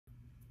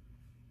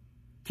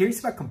Curious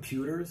about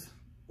computers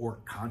or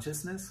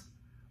consciousness?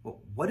 Well,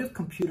 what if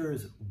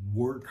computers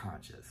were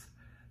conscious?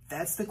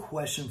 That's the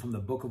question from the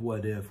book of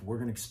What If we're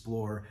going to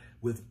explore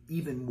with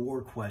even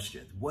more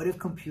questions. What if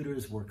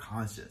computers were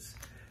conscious?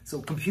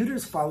 So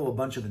computers follow a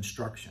bunch of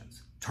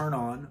instructions. Turn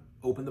on,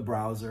 open the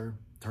browser,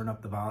 turn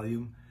up the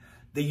volume.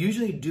 They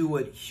usually do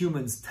what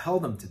humans tell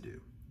them to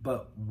do.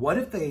 But what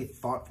if they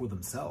thought for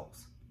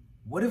themselves?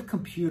 What if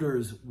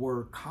computers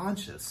were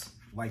conscious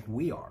like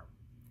we are?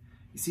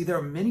 You see, there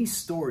are many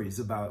stories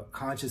about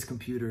conscious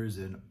computers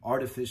and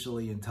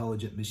artificially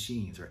intelligent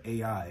machines, or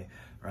AI,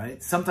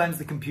 right? Sometimes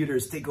the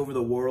computers take over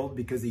the world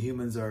because the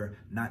humans are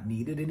not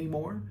needed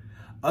anymore.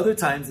 Other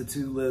times the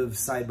two live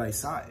side by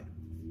side.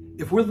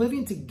 If we're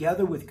living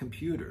together with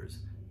computers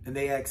and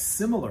they act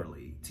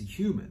similarly to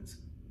humans,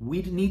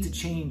 we'd need to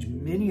change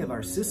many of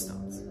our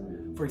systems.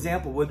 For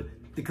example, would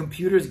the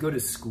computers go to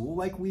school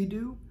like we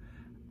do?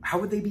 How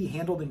would they be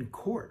handled in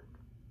court?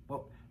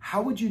 Well,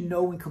 how would you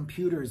know when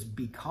computers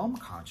become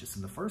conscious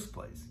in the first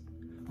place?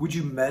 Would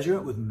you measure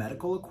it with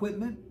medical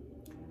equipment?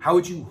 How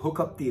would you hook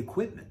up the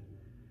equipment?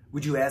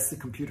 Would you ask the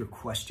computer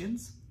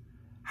questions?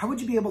 How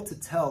would you be able to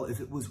tell if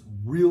it was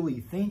really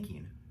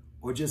thinking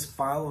or just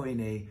following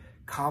a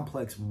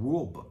complex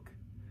rule book?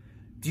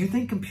 Do you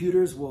think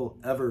computers will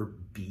ever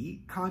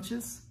be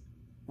conscious?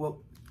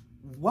 Well,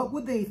 what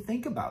would they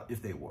think about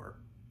if they were?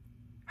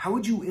 How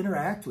would you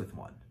interact with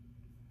one?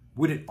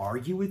 Would it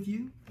argue with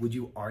you? Would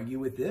you argue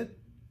with it?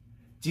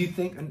 Do you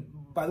think, and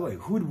by the way,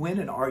 who would win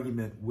an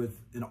argument with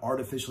an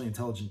artificially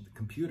intelligent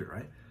computer,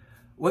 right?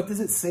 What does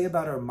it say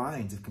about our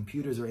minds if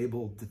computers are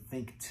able to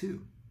think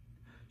too?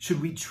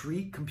 Should we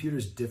treat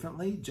computers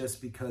differently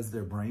just because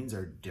their brains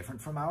are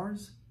different from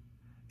ours?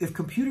 If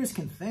computers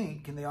can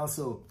think, can they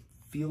also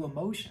feel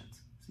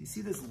emotions? So you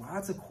see, there's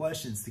lots of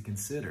questions to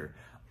consider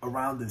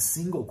around the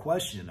single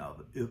question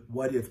of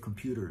what if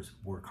computers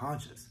were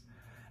conscious?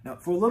 Now,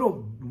 for a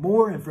little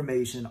more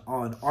information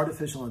on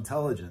artificial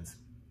intelligence,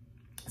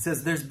 it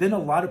says there's been a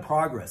lot of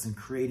progress in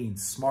creating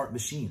smart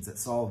machines that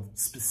solve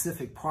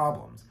specific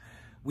problems.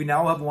 We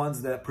now have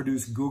ones that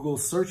produce Google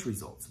search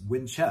results,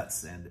 win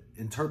chess, and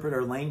interpret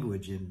our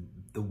language in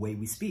the way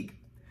we speak.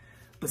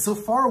 But so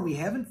far, we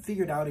haven't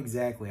figured out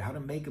exactly how to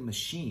make a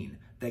machine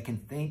that can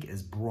think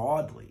as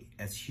broadly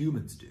as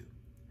humans do.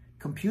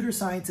 Computer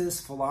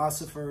scientists,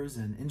 philosophers,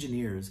 and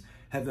engineers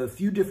have a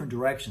few different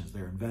directions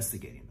they're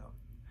investigating, though.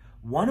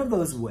 One of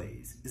those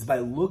ways is by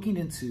looking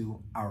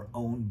into our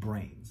own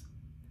brains.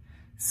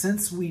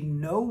 Since we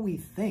know we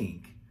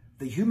think,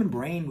 the human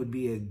brain would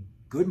be a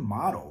good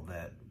model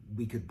that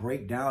we could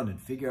break down and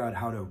figure out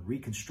how to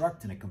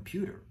reconstruct in a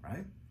computer,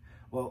 right?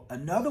 Well,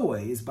 another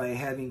way is by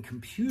having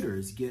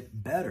computers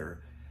get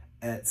better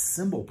at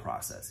symbol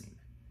processing.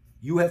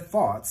 You have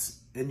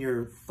thoughts, and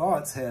your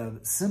thoughts have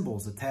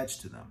symbols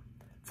attached to them.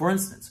 For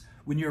instance,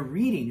 when you're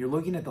reading, you're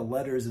looking at the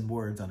letters and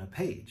words on a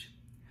page.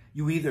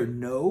 You either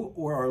know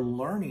or are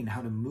learning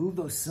how to move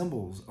those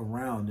symbols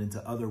around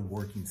into other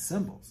working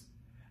symbols.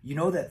 You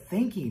know that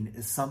thinking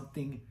is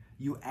something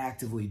you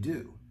actively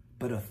do,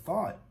 but a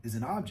thought is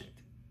an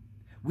object.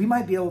 We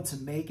might be able to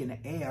make an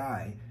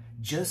AI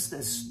just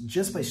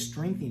by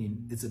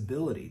strengthening its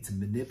ability to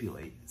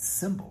manipulate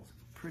symbols.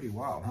 Pretty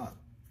wild, huh?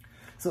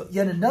 So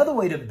yet another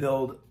way to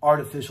build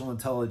artificial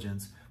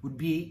intelligence would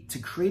be to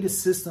create a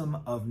system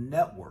of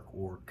network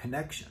or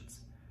connections.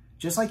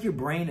 Just like your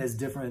brain has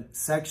different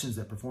sections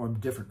that perform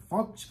different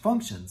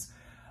functions,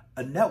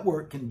 a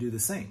network can do the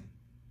same.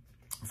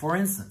 For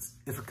instance,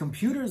 if a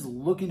computer is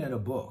looking at a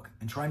book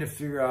and trying to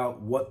figure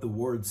out what the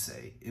words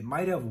say, it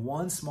might have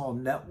one small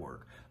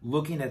network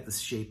looking at the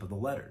shape of the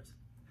letters,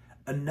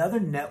 another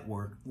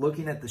network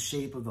looking at the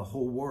shape of the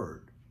whole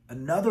word,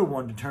 another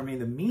one determining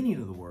the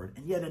meaning of the word,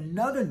 and yet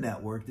another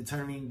network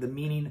determining the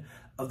meaning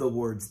of the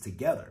words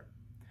together.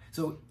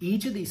 So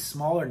each of these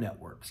smaller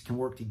networks can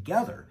work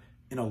together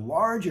in a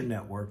larger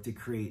network to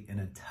create an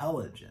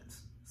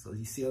intelligence. So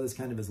you see how this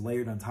kind of is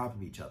layered on top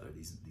of each other,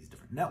 these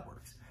different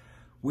networks.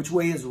 Which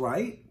way is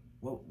right?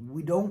 Well,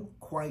 we don't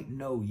quite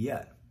know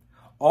yet.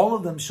 All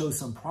of them show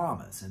some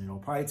promise, and it'll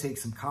probably take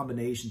some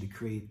combination to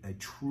create a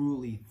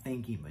truly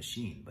thinking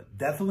machine. But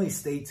definitely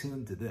stay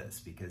tuned to this,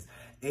 because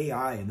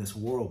AI in this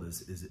world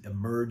is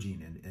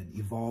emerging and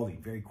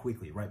evolving very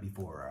quickly right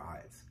before our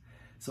eyes.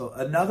 So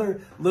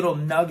another little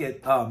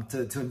nugget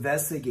to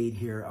investigate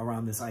here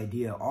around this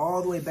idea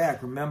all the way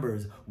back, remember,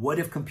 is what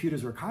if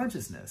computers were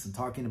consciousness? And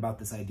talking about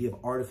this idea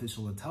of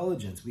artificial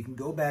intelligence, we can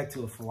go back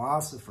to a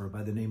philosopher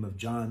by the name of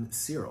John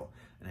Searle.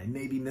 And I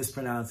may be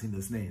mispronouncing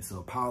this name, so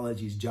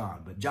apologies,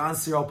 John. But John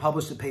Searle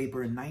published a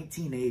paper in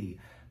 1980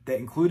 that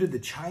included the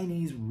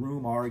Chinese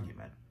room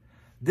argument.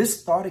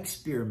 This thought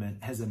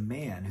experiment has a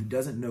man who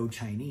doesn't know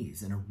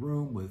Chinese in a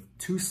room with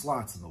 2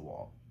 slots in the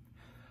wall.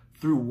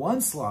 Through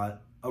one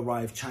slot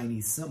arrive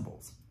Chinese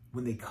symbols.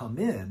 When they come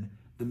in,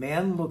 the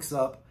man looks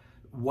up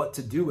what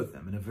to do with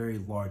them in a very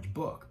large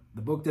book.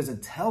 The book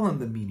doesn't tell him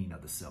the meaning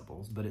of the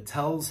symbols, but it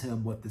tells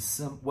him what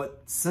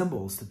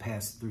symbols to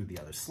pass through the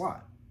other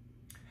slot.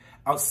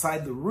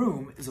 Outside the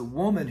room is a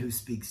woman who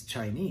speaks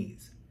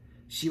Chinese.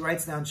 She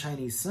writes down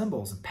Chinese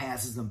symbols and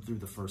passes them through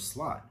the first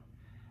slot.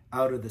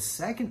 Out of the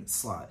second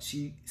slot,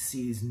 she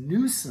sees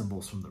new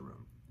symbols from the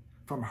room.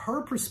 From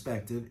her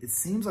perspective, it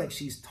seems like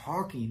she's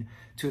talking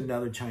to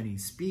another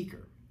Chinese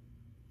speaker.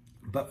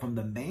 But from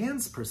the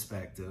man's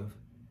perspective,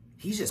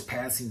 he's just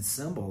passing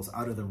symbols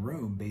out of the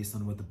room based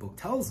on what the book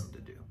tells him to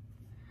do.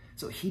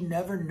 So he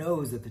never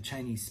knows that the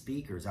Chinese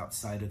speaker is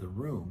outside of the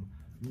room,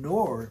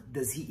 nor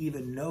does he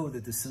even know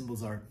that the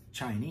symbols are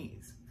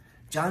Chinese.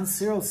 John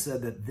Searle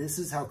said that this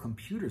is how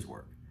computers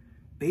work.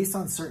 Based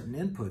on certain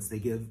inputs, they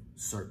give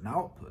certain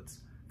outputs.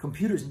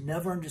 Computers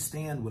never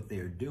understand what they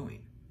are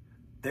doing.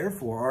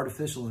 Therefore,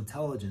 artificial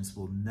intelligence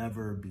will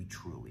never be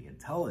truly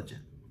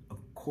intelligent,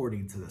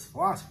 according to this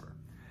philosopher.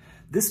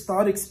 This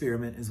thought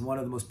experiment is one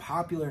of the most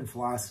popular in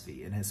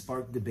philosophy and has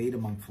sparked debate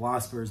among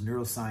philosophers,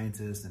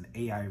 neuroscientists, and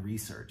AI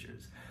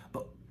researchers.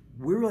 But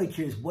we're really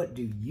curious, what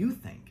do you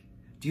think?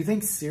 Do you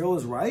think Searle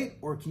is right,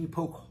 or can you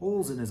poke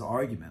holes in his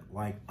argument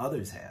like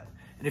others have?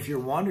 And if you're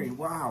wondering,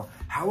 wow,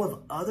 how have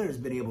others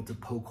been able to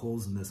poke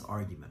holes in this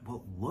argument?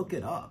 Well, look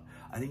it up.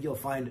 I think you'll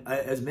find,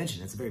 as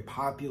mentioned, it's a very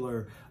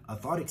popular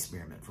thought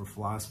experiment for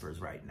philosophers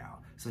right now.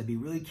 So I'd be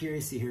really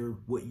curious to hear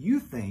what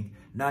you think,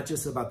 not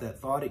just about that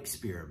thought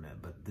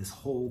experiment, but this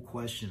whole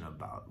question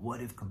about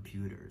what if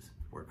computers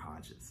were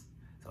conscious?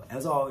 So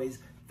as always,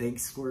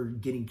 thanks for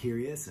getting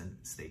curious and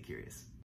stay curious.